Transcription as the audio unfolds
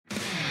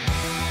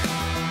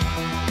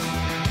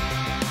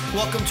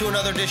Welcome to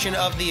another edition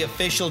of the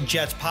Official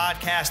Jets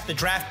Podcast, the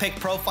Draft Pick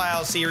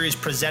Profile Series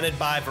presented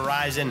by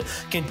Verizon.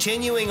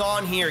 Continuing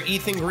on here,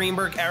 Ethan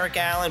Greenberg, Eric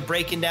Allen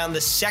breaking down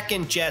the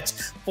second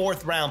Jets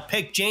fourth-round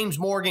pick, James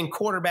Morgan,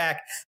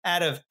 quarterback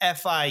out of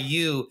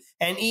FIU.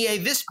 And EA,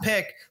 this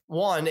pick,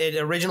 it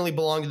originally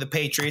belonged to the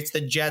Patriots.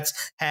 The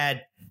Jets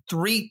had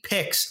 3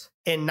 picks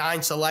in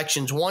 9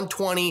 selections,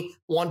 120,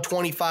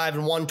 125,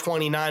 and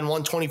 129.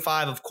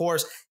 125, of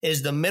course,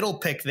 is the middle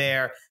pick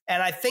there.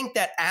 And I think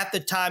that at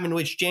the time in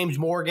which James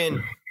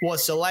Morgan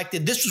was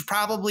selected, this was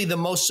probably the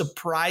most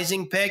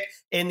surprising pick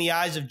in the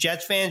eyes of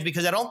Jets fans,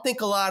 because I don't think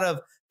a lot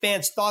of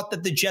fans thought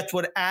that the Jets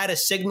would add a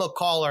signal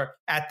caller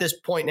at this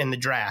point in the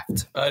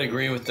draft. I'd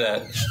agree with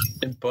that.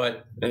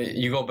 But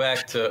you go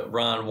back to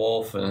Ron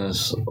Wolf and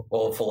his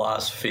old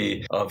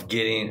philosophy of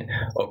getting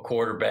a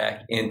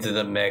quarterback into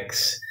the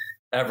mix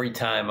every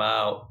time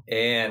out.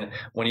 And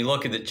when you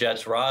look at the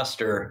Jets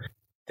roster,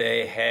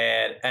 they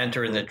had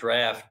entering the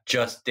draft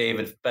just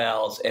David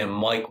Fells and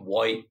Mike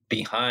White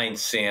behind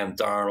Sam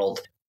Darnold.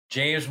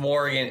 James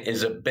Morgan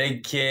is a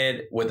big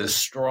kid with a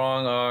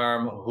strong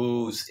arm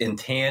whose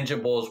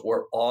intangibles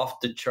were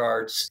off the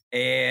charts.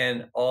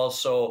 And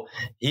also,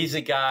 he's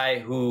a guy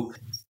who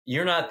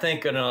you're not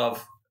thinking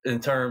of in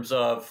terms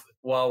of,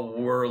 well,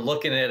 we're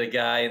looking at a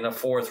guy in the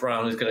 4th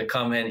round who's going to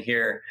come in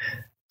here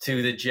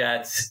to the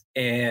Jets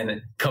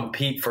and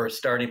compete for a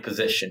starting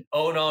position.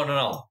 Oh,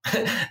 no.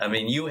 I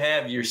mean, you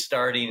have your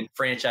starting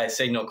franchise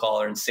signal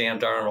caller in Sam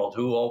Darnold,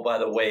 who, oh, by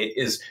the way,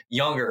 is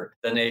younger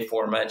than the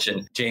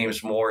aforementioned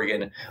James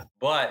Morgan.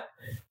 But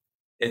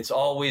it's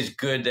always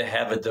good to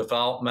have a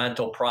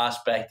developmental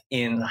prospect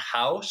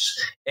in-house.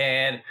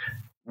 And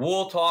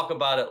we'll talk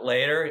about it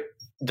later.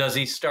 Does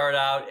he start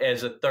out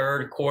as a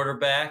 3rd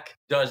quarterback?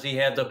 Does he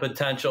have the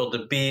potential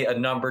to be a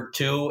number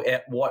 2?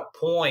 At what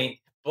point?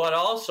 But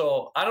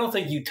also, I don't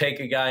think you take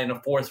a guy in the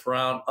 4th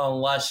round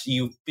unless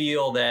you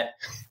feel that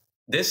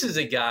this is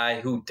a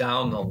guy who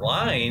down the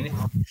line,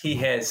 he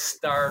has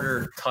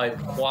starter type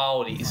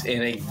qualities.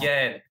 And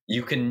again,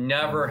 you can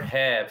never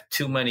have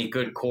too many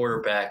good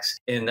quarterbacks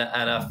in the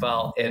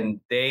NFL.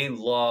 And they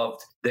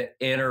loved the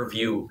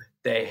interview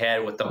they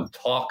had with them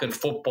talking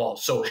football.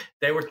 So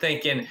they were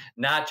thinking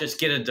not just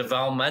get a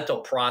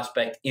developmental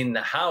prospect in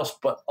the house,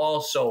 but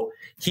also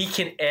he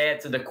can add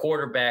to the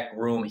quarterback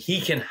room.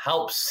 He can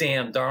help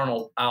Sam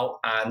Darnold out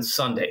on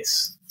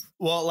Sundays.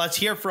 Well, let's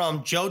hear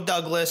from Joe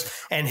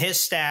Douglas and his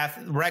staff,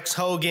 Rex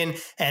Hogan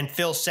and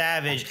Phil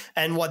Savage,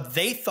 and what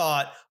they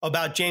thought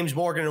about James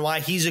Morgan and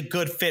why he's a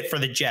good fit for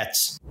the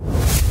Jets.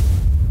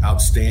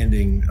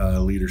 Outstanding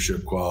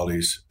leadership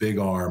qualities, big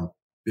arm,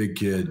 big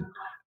kid,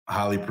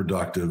 highly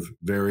productive,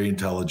 very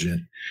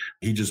intelligent.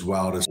 He just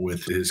wowed us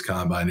with his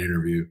combine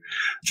interview.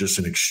 Just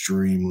an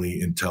extremely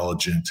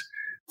intelligent,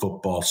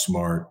 football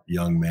smart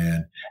young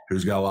man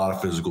who's got a lot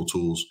of physical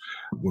tools.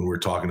 When we're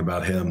talking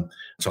about him,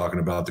 talking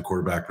about the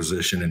quarterback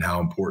position and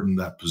how important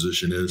that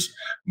position is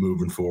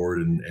moving forward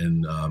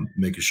and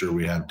making sure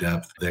we have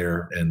depth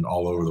there and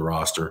all over the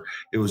roster.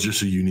 It was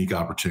just a unique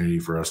opportunity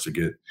for us to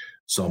get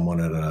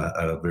someone at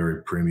a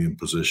very premium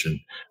position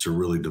to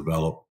really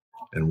develop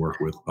and work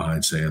with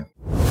behind Sam.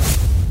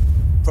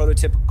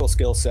 Prototypical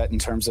skill set in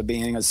terms of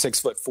being a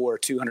 6'4",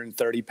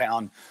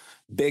 230-pound,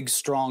 big,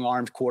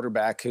 strong-armed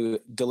quarterback who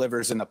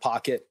delivers in the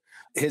pocket.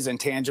 His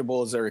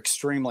intangibles are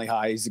extremely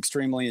high. He's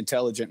extremely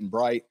intelligent and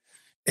bright.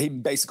 He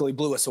basically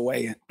blew us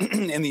away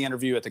in the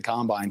interview at the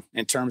Combine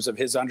in terms of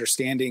his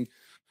understanding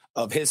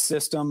of his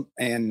system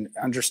and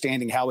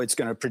understanding how it's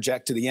going to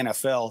project to the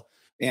NFL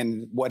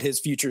and what his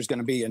future is going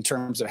to be in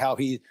terms of how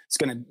he's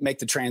going to make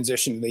the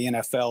transition to the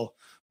NFL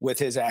with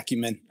his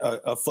acumen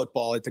of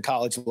football at the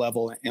college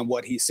level and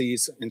what he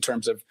sees in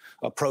terms of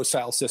a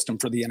pro-style system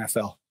for the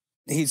NFL.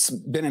 He's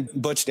been in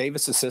Butch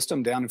Davis's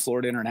system down in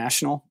Florida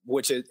International,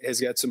 which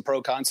has got some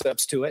pro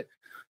concepts to it.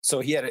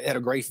 So he had a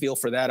great feel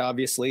for that,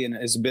 obviously, and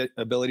his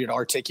ability to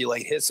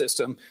articulate his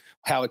system,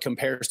 how it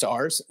compares to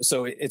ours.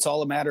 So it's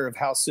all a matter of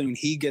how soon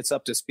he gets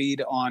up to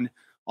speed on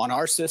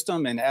our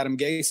system and Adam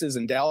Gase's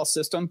and Dallas'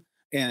 system,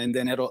 and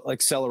then it'll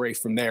accelerate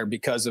from there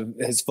because of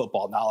his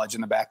football knowledge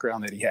and the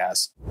background that he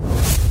has.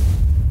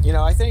 You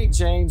know, I think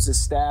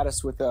James's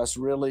status with us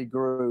really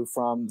grew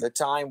from the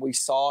time we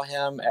saw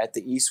him at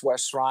the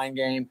East-West Shrine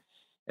game.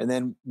 And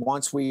then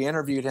once we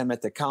interviewed him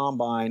at the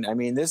Combine, I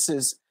mean, this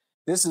is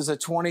a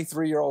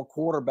 23-year-old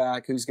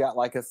quarterback who's got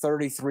like a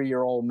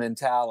 33-year-old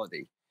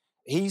mentality.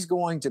 He's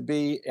going to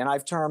be, and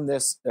I've termed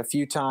this a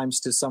few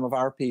times to some of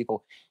our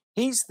people,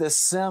 he's the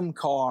SIM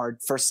card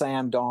for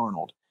Sam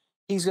Darnold.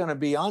 He's going to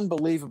be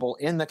unbelievable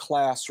in the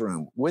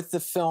classroom with the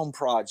film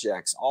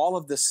projects, all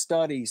of the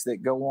studies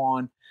that go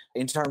on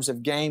in terms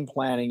of game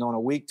planning on a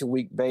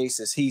week-to-week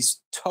basis.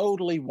 He's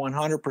totally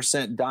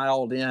 100%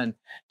 dialed in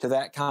to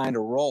that kind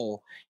of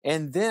role.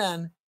 And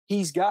then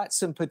he's got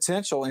some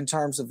potential in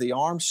terms of the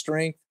arm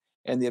strength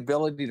and the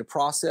ability to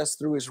process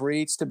through his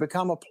reads to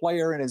become a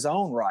player in his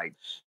own right.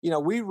 You know,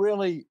 we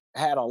really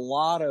had a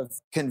lot of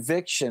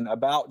conviction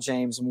about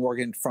James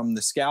Morgan from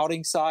the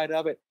scouting side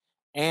of it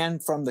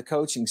and from the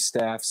coaching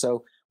staff.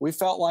 So we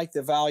felt like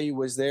the value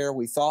was there.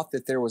 We thought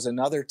that there was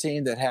another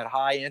team that had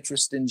high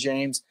interest in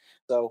James.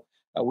 So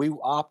we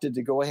opted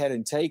to go ahead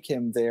and take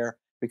him there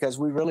because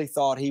we really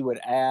thought he would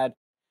add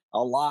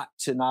a lot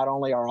to not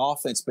only our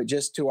offense, but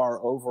just to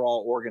our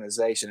overall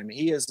organization. I mean,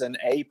 he is an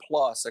A+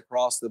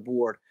 across the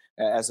board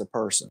as a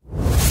person.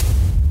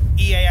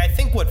 EA, I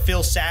think what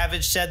Phil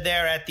Savage said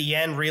there at the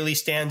end really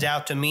stands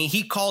out to me.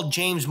 He called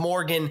James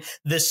Morgan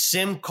the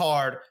SIM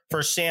card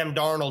for Sam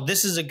Darnold.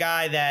 This is a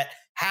guy that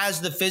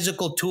has the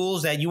physical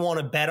tools that you want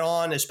to bet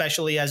on,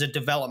 especially as a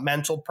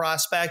developmental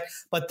prospect.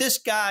 But this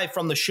guy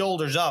from the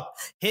shoulders up,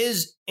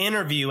 his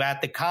interview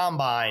at the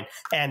Combine,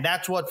 and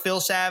that's what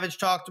Phil Savage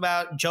talked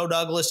about, Joe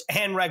Douglas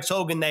and Rex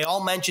Hogan, they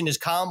all mentioned his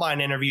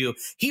Combine interview.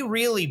 He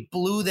really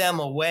blew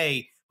them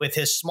away with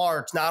his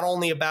smarts, not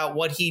only about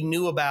what he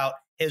knew about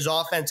his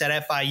offense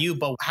at FIU,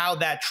 but how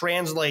that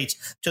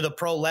translates to the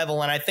pro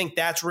level. And I think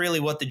that's really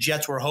what the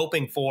Jets were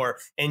hoping for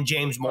in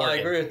James Morgan. I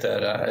agree with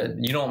that.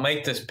 You don't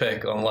make this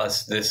pick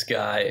unless this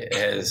guy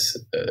has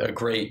a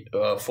great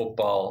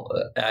football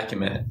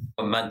acumen,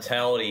 a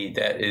mentality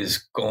that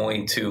is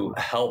going to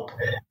help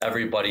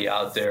everybody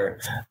out there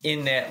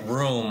in that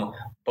room.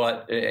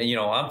 But,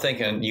 I'm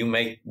thinking you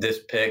make this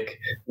pick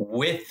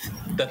with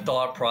the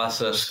thought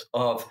process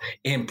of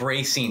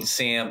embracing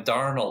Sam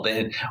Darnold.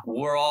 And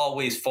we're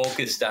always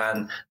focused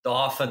on the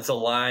offensive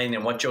line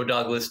and what Joe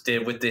Douglas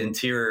did with the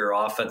interior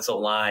offensive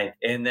line.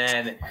 And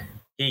then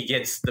he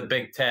gets the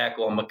big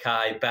tackle,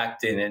 Mekhi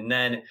Becton, and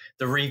then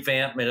the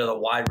revampment of the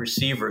wide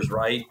receivers,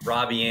 right?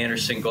 Robbie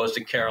Anderson goes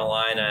to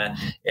Carolina,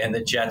 and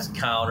the Jets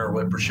counter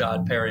with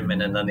Rashad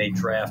Perryman, and then they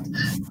draft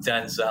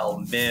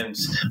Denzel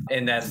Mims.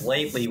 And then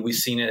lately, we've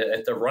seen it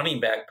at the running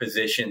back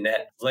position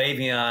that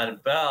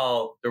Le'Veon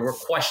Bell, there were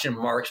question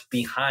marks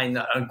behind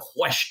the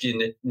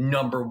unquestioned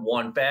number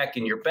one back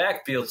in your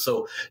backfield.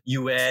 So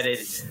you added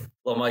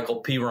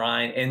LaMichael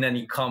Pirine, and then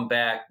you come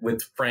back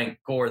with Frank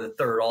Gore, the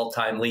third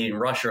all-time leading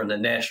rusher in the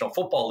National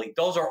Football League.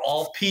 Those are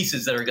all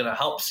pieces that are going to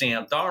help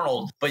Sam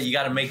Darnold, but you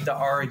got to make the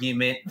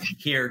argument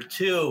here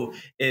too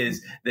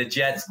is the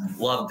Jets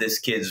love this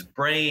kid's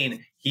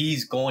brain.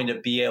 He's going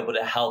to be able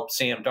to help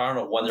Sam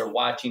Darnold when they're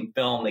watching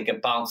film. They can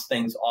bounce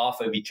things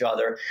off of each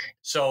other.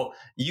 So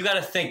you got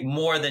to think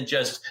more than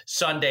just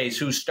Sundays,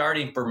 who's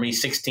starting for me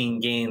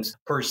 16 games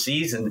per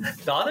season.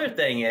 The other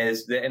thing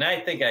is, and I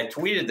think I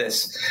tweeted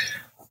this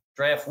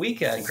draft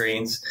weekend,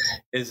 Greens,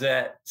 is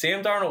that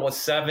Sam Darnold was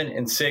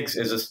 7-6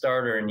 as a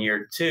starter in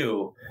year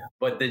 2,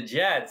 but the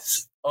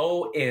Jets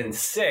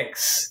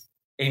 0-6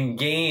 in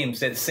games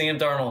that Sam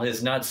Darnold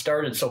has not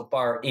started so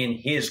far in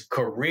his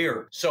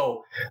career.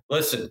 So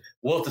listen,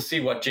 we'll have to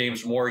see what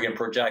James Morgan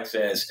projects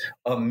as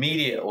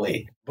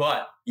immediately,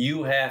 but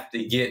you have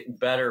to get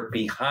better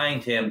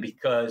behind him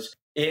because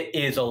it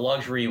is a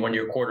luxury when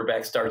your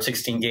quarterback starts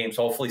 16 games.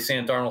 Hopefully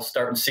Sam Darnold's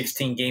starting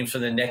 16 games for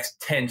the next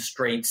 10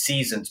 straight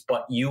seasons,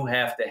 but you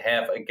have to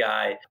have a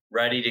guy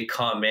ready to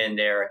come in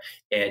there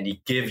and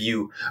give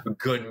you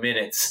good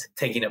minutes,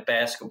 taking a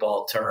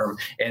basketball term.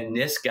 And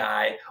this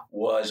guy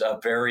was a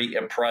very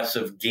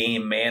impressive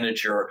game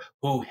manager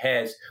who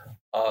has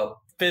a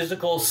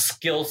physical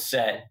skill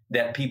set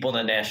that people in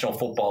the National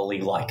Football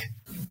League like.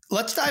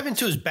 Let's dive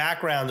into his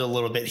background a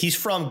little bit. He's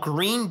from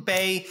Green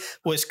Bay,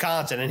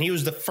 Wisconsin, and he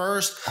was the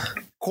first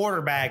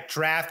quarterback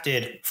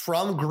drafted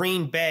from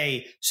Green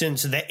Bay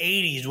since the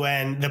 80s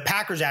when the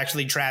Packers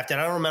actually drafted.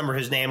 I don't remember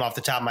his name off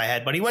the top of my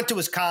head, but he went to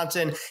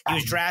Wisconsin. He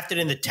was drafted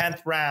in the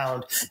 10th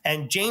round,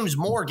 and James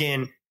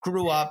Morgan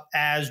grew up,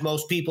 as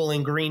most people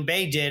in Green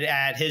Bay did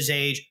at his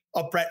age,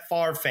 a Brett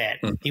Favre fan.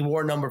 He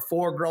wore number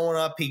 4 growing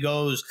up. He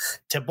goes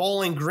to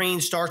Bowling Green,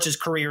 starts his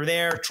career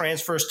there,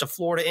 transfers to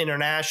Florida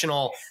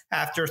International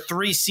after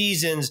 3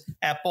 seasons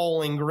at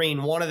Bowling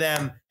Green. One of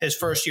them, his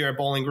first year at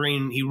Bowling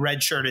Green, he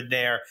redshirted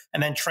there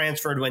and then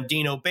transferred when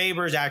Dino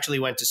Babers actually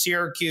went to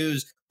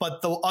Syracuse.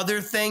 But the other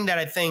thing that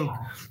I think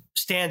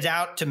stands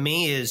out to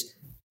me is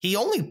he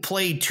only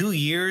played 2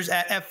 years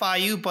at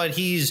FIU, but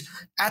he's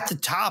at the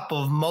top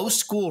of most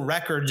school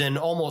records in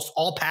almost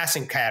all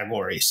passing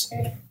categories.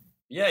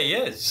 Yeah, he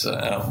is.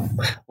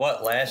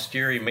 Last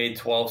year he made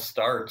 12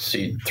 starts.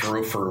 He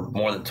threw for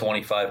more than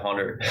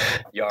 2,500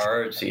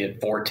 yards. He had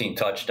 14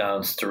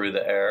 touchdowns through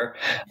the air.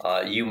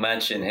 You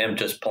mentioned him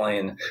just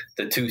playing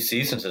the 2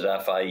 seasons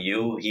at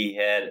FIU. He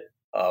had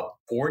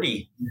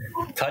 40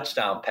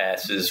 touchdown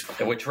passes,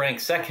 which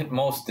ranked second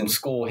most in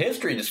school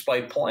history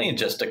despite playing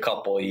just a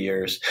couple of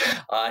years.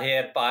 He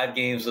had 5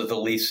 games with at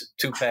least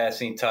 2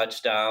 passing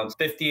touchdowns,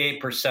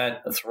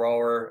 58% a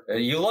thrower.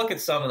 You look at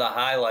some of the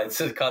highlights,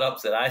 the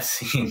cut-ups that I've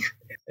seen,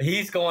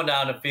 he's going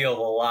down the field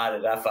a lot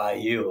at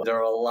FIU. There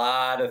are a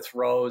lot of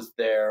throws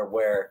there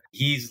where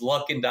he's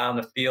looking down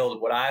the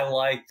field. What I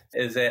like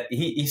is that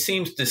he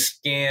seems to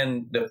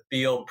scan the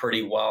field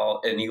pretty well,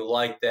 and you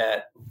like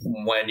that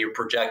when you're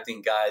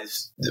projecting guys,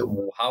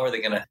 how are they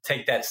going to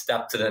take that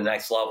step to the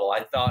next level?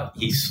 I thought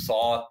he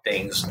saw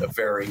things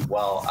very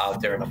well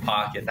out there in the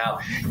pocket. Now,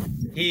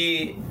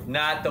 he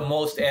not the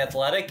most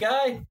athletic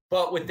guy,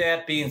 but with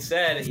that being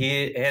said,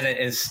 he had an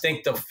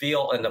instinctive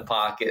feel in the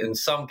pocket. And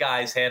some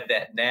guys have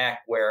that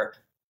knack where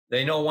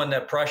they know when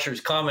that pressure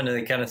is coming and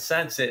they kind of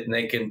sense it and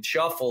they can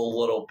shuffle a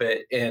little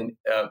bit and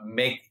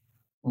make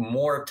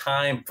more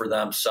time for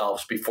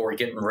themselves before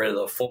getting rid of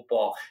the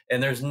football.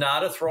 And there's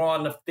not a throw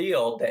on the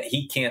field that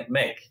he can't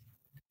make.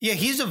 Yeah,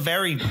 he's a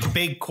very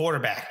big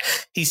quarterback.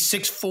 He's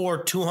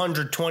 6'4",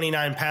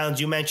 229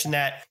 pounds. You mentioned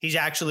that he's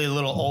actually a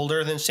little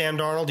older than Sam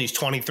Darnold. He's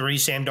 23.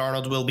 Sam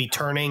Darnold will be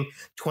turning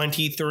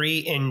 23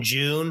 in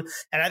June.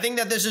 And I think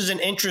that this is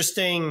an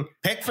interesting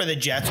pick for the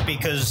Jets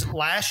because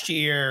last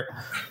year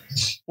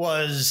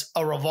was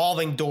a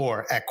revolving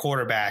door at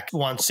quarterback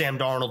once Sam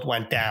Darnold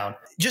went down.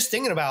 Just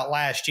thinking about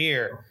last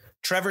year,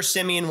 Trevor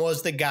Siemian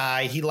was the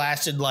guy. He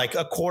lasted like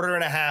a quarter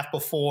and a half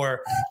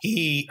before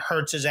he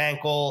hurts his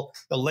ankle.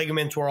 The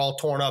ligaments were all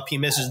torn up. He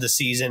misses the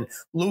season.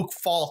 Luke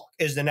Falk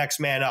is the next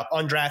man up,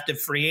 undrafted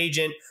free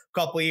agent a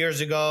couple of years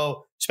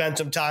ago, spent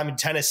some time in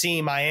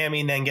Tennessee,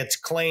 Miami, and then gets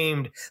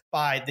claimed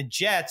by the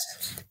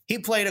Jets. He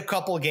played a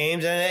couple of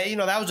games,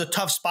 and that was a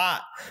tough spot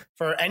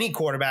for any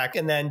quarterback.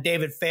 And then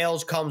David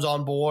Fales comes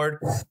on board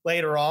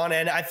later on.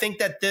 And I think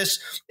that this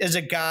is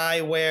a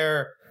guy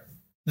where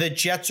the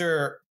Jets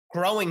are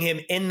growing him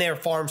in their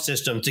farm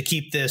system to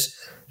keep this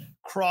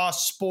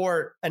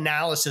cross-sport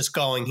analysis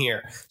going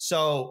here.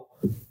 So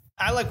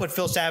I like what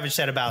Phil Savage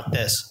said about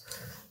this.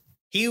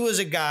 He was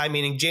a guy,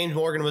 meaning James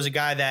Morgan was a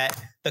guy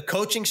that the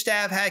coaching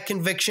staff had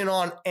conviction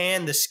on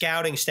and the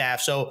scouting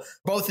staff. So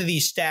both of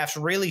these staffs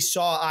really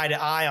saw eye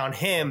to eye on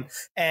him.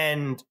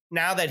 And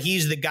now that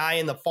he's the guy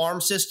in the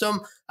farm system,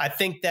 I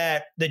think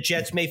that the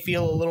Jets may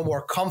feel a little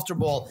more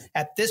comfortable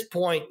at this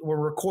point. We're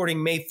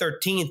recording May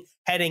 13th,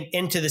 heading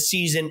into the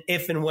season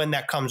if and when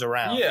that comes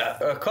around. Yeah,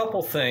 a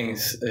couple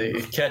things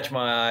catch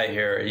my eye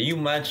here. You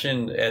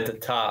mentioned at the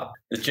top,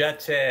 the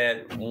Jets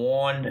had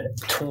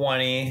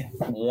 120,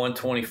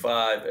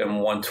 125,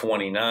 and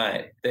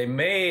 129. They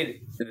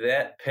made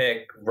that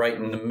pick right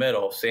in the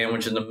middle,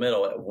 sandwich in the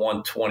middle at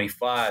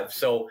 125.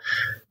 So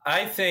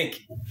I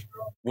think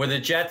were the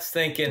Jets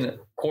thinking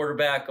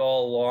quarterback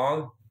all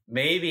along?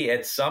 Maybe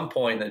at some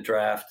point in the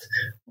draft,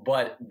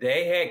 but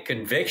they had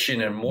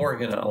conviction in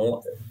Morgan,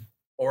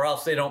 or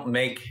else they don't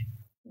make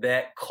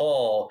that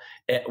call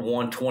at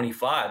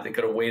 125. They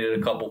could have waited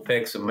a couple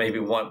picks and maybe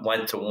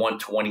went to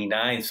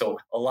 129. So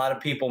a lot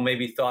of people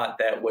maybe thought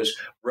that was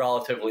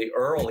relatively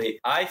early.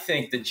 I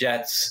think the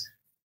Jets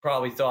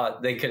probably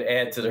thought they could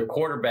add to their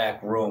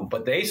quarterback room,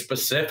 but they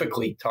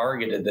specifically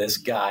targeted this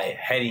guy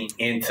heading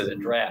into the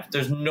draft.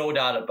 There's no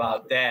doubt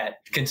about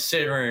that,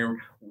 considering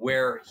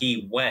where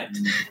he went.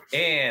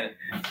 And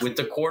with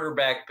the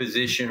quarterback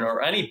position,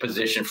 or any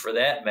position for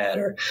that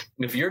matter,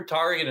 if you're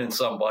targeting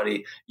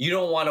somebody, you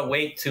don't want to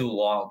wait too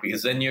long,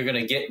 because then you're going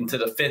to get into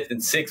the 5th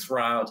and 6th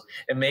rounds,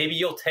 and maybe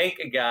you'll take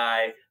a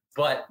guy,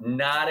 but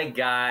not a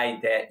guy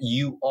that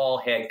you all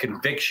had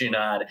conviction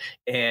on.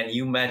 And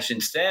you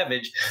mentioned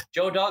Savage.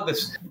 Joe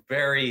Douglas,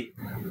 very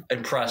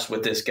impressed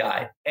with this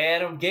guy.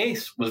 Adam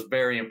Gase was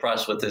very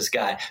impressed with this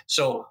guy.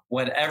 So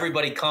when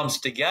everybody comes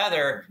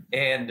together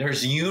and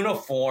there's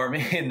uniform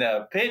in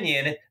the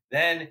opinion,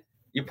 then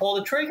you pull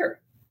the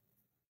trigger.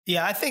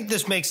 Yeah, I think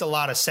this makes a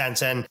lot of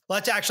sense. And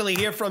let's actually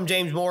hear from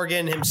James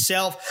Morgan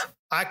himself.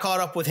 I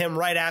caught up with him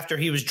right after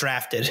he was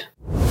drafted.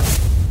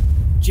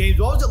 James,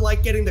 what was it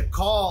like getting the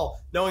call,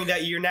 knowing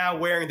that you're now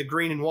wearing the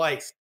green and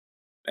white?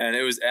 And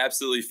it was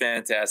absolutely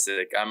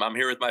fantastic. I'm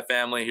here with my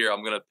family here.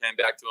 I'm going to pan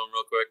back to them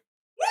real quick.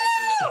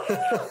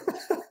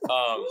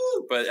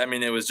 But I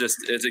mean, it's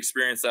an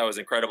experience that was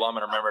incredible. I'm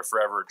going to remember it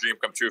forever. A dream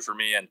come true for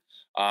me. And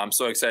I'm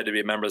so excited to be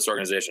a member of this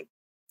organization.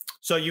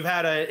 So you've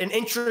had an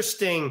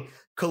interesting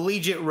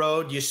collegiate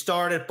road. You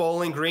start at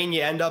Bowling Green,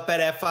 you end up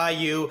at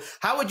FIU.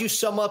 How would you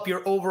sum up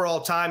your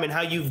overall time and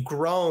how you've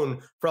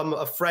grown from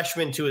a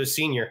freshman to a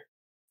senior?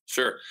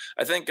 Sure.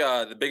 I think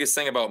the biggest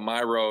thing about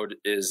my road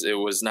is it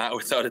was not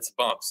without its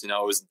bumps. It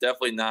was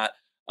definitely not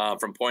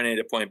from point A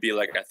to point B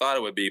like I thought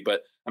it would be.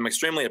 But I'm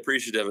extremely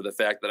appreciative of the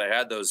fact that I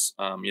had those,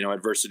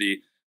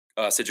 adversity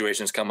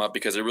situations come up,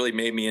 because it really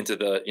made me into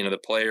the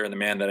player and the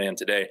man that I am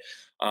today.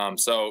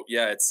 So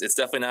yeah, it's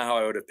definitely not how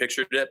I would have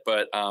pictured it.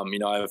 But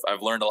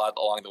I've learned a lot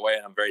along the way,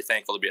 and I'm very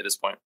thankful to be at this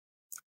point.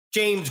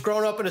 James,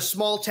 growing up in a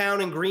small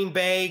town in Green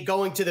Bay,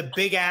 going to the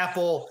Big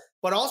Apple,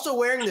 but also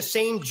wearing the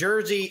same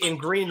jersey in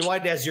green and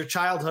white as your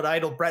childhood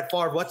idol, Brett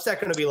Favre. What's that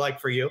going to be like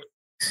for you?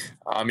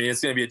 I mean, it's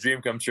going to be a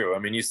dream come true. I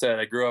mean, you said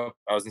I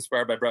was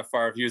inspired by Brett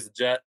Favre. He was a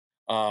Jet.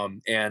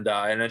 And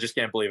I just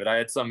can't believe it. I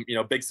had some,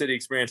 big city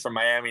experience from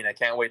Miami, and I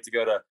can't wait to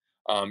go to,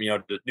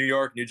 to New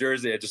York, New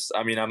Jersey.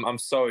 I'm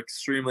so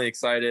extremely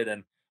excited,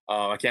 and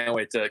I can't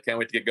wait to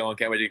get going.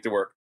 Can't wait to get to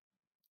work.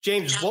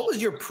 James, what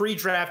was your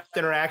pre-draft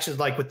interactions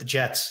like with the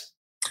Jets?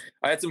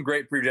 I had some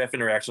great pre-draft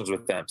interactions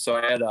with them. So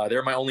I had, they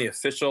were my only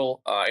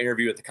official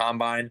interview at the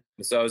Combine.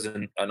 So it was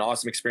an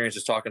awesome experience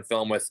just talking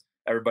film with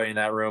everybody in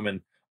that room,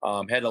 and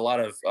had a lot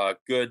of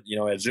good,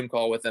 I had a Zoom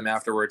call with them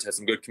afterwards, had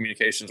some good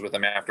communications with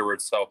them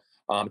afterwards. So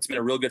it's been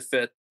a real good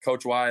fit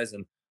coach-wise,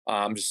 and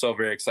I'm just so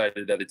very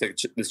excited that they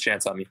took this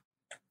chance on me.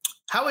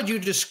 How would you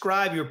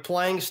describe your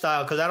playing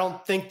style? Because I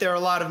don't think there are a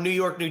lot of New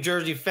York, New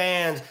Jersey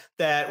fans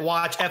that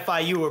watch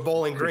FIU or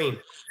Bowling Green.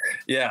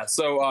 Yeah,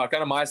 so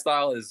kind of my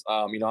style is,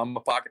 I'm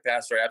a pocket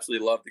passer. I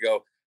absolutely love to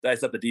go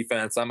dice up the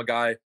defense. I'm a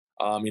guy,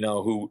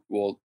 who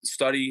will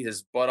study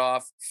his butt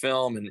off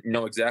film and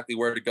know exactly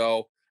where to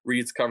go,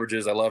 reads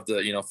coverages. I love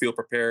to, feel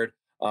prepared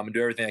and do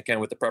everything I can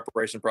with the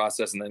preparation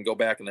process and then go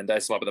back and then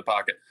dice them up in the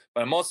pocket.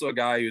 But I'm also a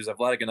guy who's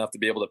athletic enough to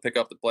be able to pick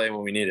up the play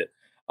when we need it.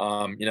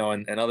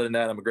 And other than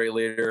that, I'm a great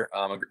leader.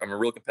 I'm a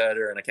real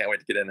competitor, and I can't wait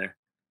to get in there.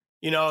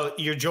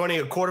 You're joining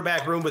a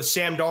quarterback room with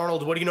Sam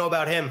Darnold. What do you know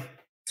about him?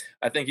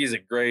 I think he's a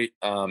great,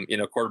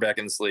 quarterback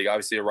in this league,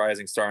 obviously a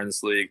rising star in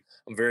this league.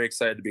 I'm very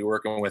excited to be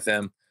working with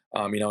him.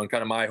 And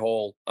kind of my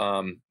whole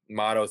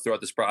motto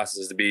throughout this process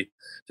is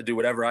to do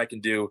whatever I can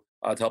do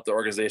to help the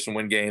organization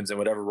win games in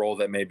whatever role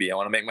that may be. I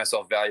want to make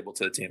myself valuable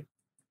to the team.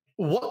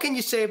 What can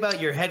you say about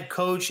your head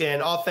coach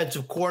and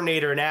offensive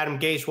coordinator and Adam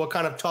Gase? What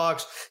kind of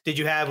talks did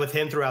you have with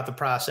him throughout the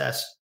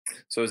process?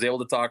 So I was able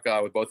to talk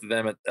with both of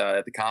them at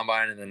the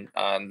combine and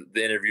then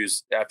the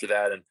interviews after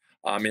that. And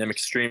I'm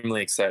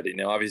extremely excited.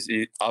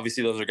 Obviously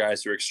those are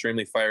guys who are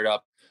extremely fired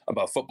up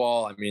about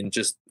football.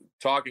 Just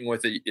talking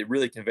with it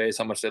really conveys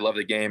how much they love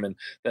the game. And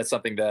that's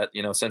something that,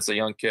 since a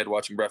young kid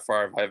watching Brett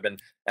Favre, I've been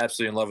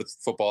absolutely in love with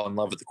football, in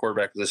love with the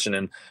quarterback position.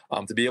 And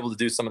to be able to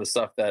do some of the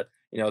stuff that,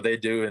 they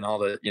do and all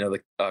the, the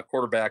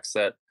quarterbacks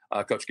that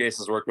Coach Gase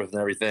has worked with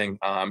and everything,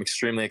 I'm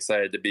extremely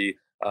excited to be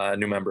a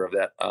new member of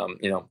that,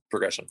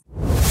 progression.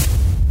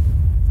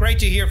 Great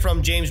to hear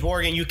from James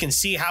Morgan. You can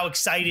see how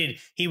excited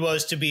he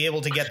was to be able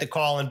to get the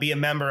call and be a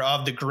member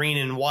of the green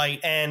and white.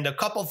 And a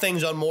couple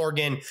things on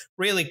Morgan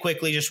really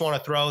quickly, just want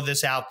to throw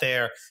this out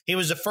there. He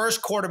was the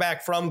first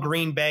quarterback from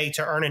Green Bay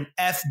to earn an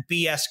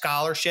FBS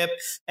scholarship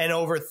in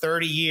over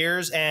 30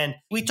 years. And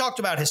we talked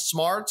about his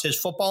smarts, his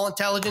football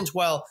intelligence.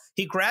 Well,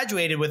 he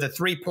graduated with a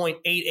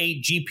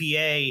 3.88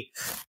 GPA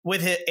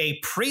with a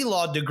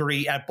pre-law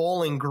degree at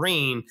Bowling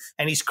Green,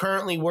 and he's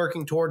currently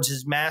working towards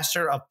his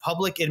Master of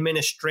Public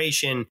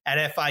Administration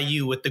at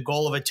FIU with the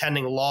goal of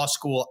attending law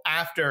school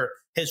after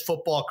his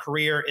football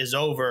career is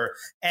over.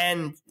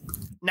 And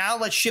now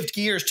let's shift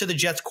gears to the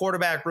Jets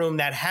quarterback room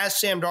that has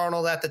Sam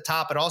Darnold at the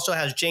top. It also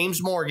has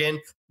James Morgan.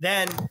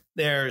 Then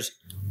there's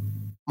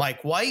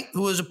Mike White,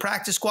 who was a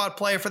practice squad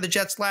player for the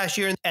Jets last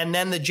year, and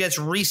then the Jets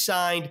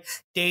re-signed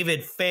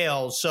David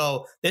Fales.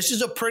 So this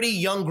is a pretty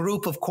young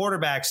group of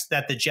quarterbacks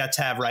that the Jets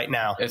have right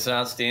now. It's an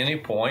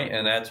outstanding point,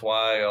 and that's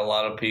why a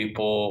lot of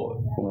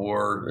people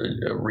were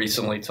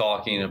recently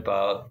talking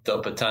about the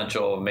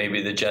potential of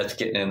maybe the Jets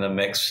getting in the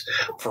mix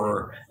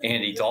for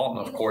Andy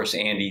Dalton. Of course,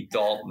 Andy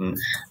Dalton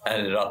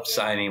ended up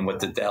signing with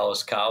the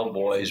Dallas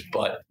Cowboys,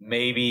 but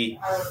maybe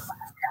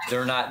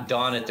they're not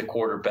done at the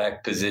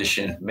quarterback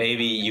position.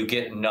 Maybe you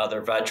get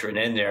another veteran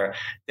in there.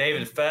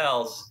 David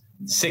Fales,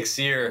 6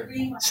 years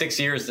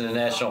in the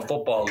National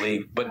Football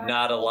League, but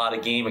not a lot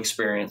of game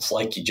experience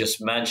like you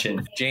just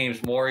mentioned.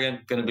 James Morgan,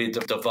 going to be the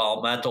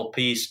developmental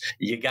piece.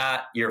 You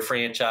got your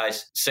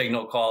franchise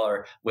signal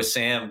caller with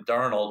Sam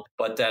Darnold,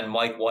 but then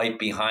Mike White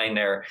behind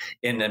there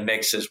in the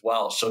mix as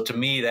well. So to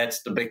me,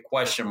 that's the big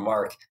question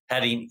mark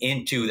heading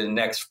into the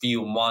next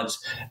few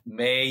months.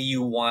 May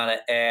you want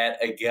to add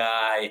a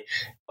guy,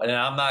 and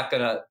I'm not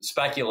going to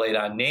speculate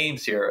on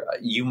names here.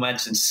 You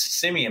mentioned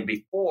Siemian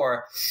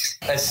before,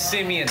 a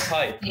Siemian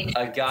type,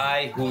 a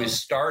guy who has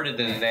started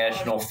in the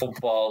National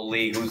Football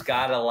League, who's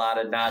got a lot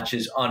of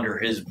notches under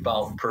his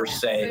belt per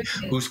se,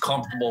 who's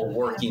comfortable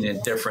working in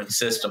different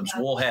systems.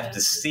 We'll have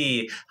to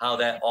see how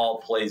that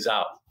all plays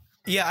out.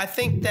 Yeah, I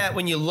think that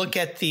when you look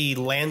at the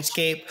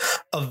landscape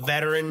of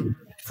veteran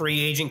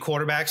free agent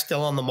quarterbacks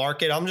still on the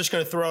market, I'm just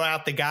going to throw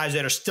out the guys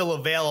that are still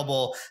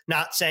available,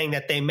 not saying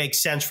that they make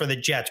sense for the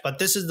Jets, but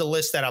this is the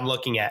list that I'm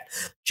looking at.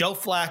 Joe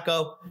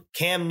Flacco,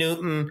 Cam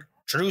Newton,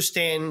 Drew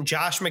Stanton,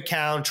 Josh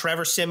McCown,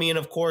 Trevor Siemian,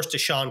 of course,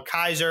 DeShone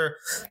Kizer,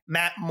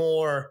 Matt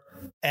Moore,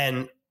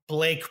 and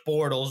Blake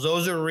Bortles.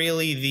 Those are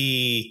really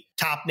the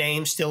top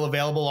names still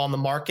available on the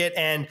market.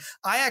 And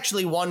I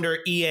actually wonder,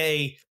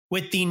 EA,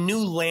 with the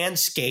new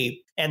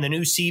landscape and the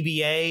new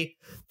CBA,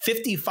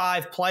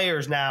 55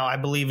 players now, I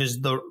believe,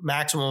 is the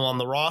maximum on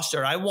the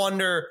roster. I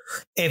wonder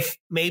if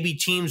maybe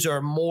teams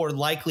are more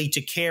likely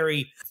to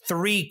carry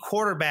 3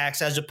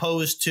 quarterbacks as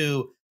opposed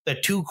to the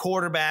 2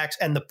 quarterbacks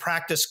and the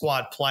practice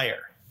squad player.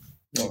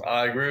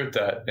 I agree with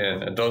that.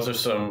 And those are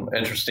some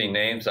interesting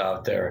names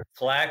out there.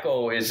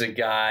 Flacco is a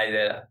guy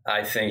that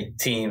I think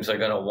teams are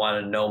going to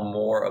want to know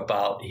more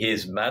about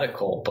his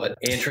medical, but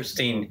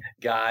interesting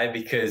guy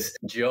because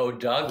Joe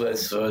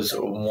Douglas was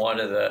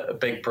one of the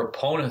big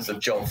proponents of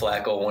Joe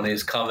Flacco when he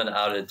was coming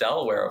out of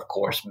Delaware, of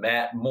course.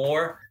 Matt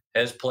Moore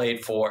has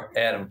played for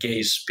Adam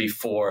Gase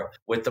before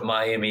with the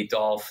Miami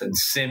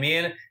Dolphins.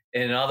 Siemian,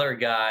 another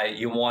guy,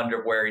 you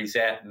wonder where he's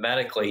at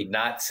medically,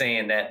 not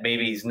saying that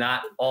maybe he's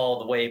not all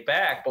the way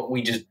back, but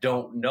we just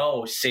don't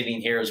know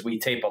sitting here as we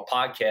tape a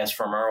podcast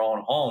from our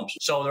own homes.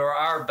 So there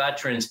are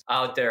veterans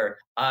out there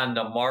on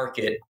the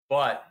market,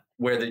 but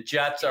where the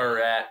Jets are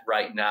at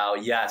right now,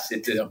 yes,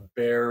 it's a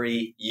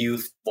very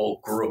youthful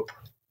group.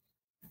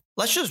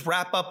 let's just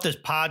wrap up this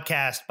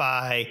podcast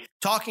by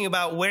talking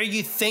about where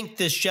you think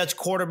this Jets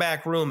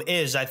quarterback room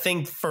is. I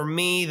think for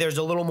me, there's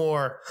a little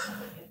more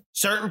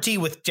certainty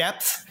with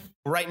depth.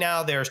 Right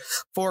now, there's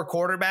 4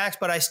 quarterbacks,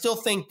 but I still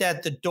think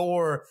that the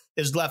door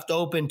is left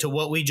open to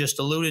what we just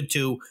alluded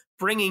to,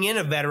 bringing in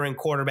a veteran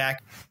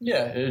quarterback.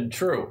 Yeah,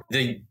 true.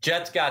 The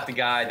Jets got the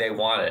guy they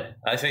wanted.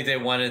 I think they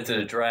went into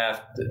the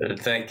draft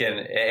thinking,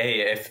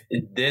 hey, if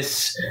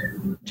this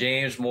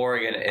James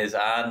Morgan is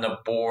on the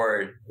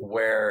board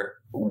where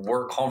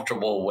we're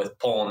comfortable with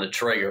pulling the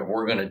trigger,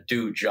 we're going to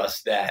do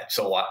just that.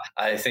 So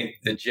I think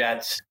the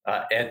Jets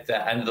at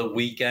the end of the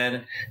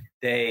weekend,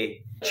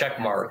 they check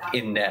mark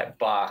in that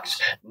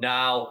box.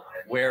 Now,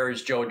 where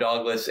is Joe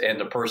Douglas and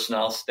the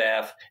personnel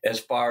staff as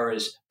far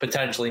as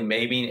potentially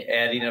maybe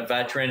adding a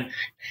veteran?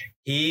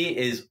 He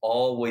is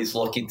always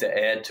looking to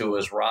add to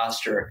his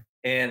roster.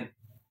 And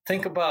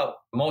think about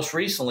most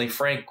recently,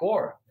 Frank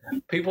Gore.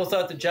 People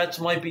thought the Jets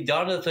might be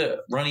done at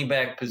the running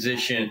back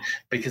position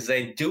because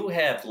they do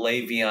have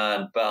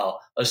Le'Veon Bell,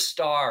 a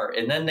star,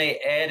 and then they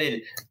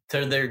added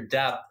to their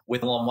depth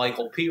with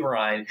Michael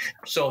Pirine.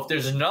 So if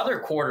there's another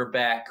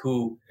quarterback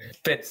who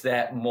fits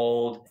that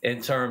mold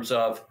in terms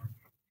of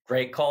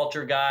great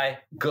culture guy,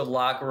 good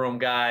locker room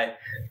guy,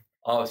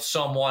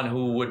 someone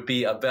who would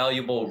be a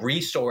valuable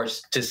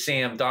resource to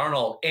Sam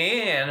Darnold,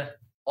 and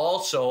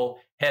also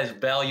has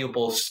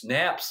valuable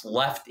snaps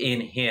left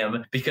in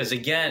him, because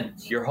again,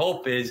 your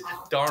hope is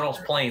Darnold's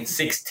playing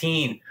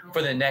 16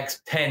 for the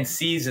next 10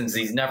 seasons.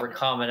 He's never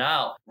coming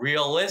out.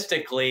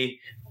 Realistically,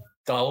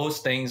 those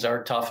things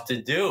are tough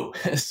to do.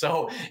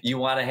 So you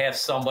want to have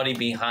somebody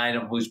behind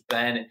him who's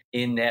been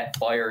in that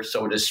fire,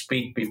 so to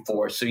speak,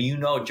 before. So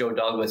Joe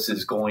Douglas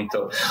is going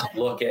to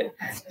look at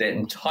the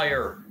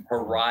entire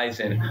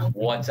horizon,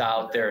 what's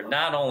out there,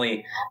 not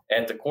only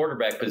at the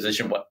quarterback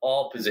position, but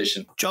all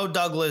positions. Joe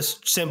Douglas,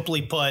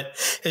 simply put,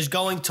 is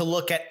going to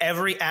look at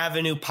every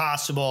avenue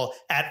possible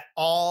at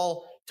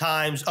all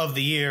times of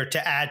the year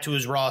to add to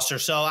his roster.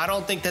 So I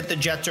don't think that the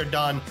Jets are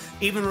done,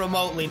 even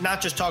remotely,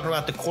 not just talking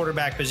about the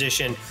quarterback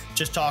position,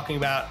 just talking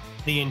about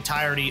the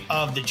entirety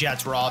of the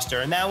Jets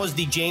roster. And that was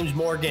the James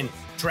Morgan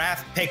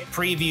draft pick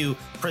preview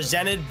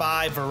presented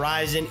by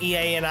Verizon.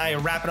 EA and I are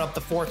wrapping up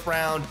the 4th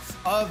round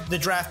of the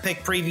draft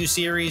pick preview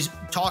series,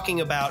 talking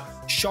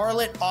about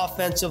Charlotte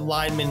offensive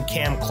lineman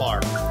Cam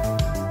Clark.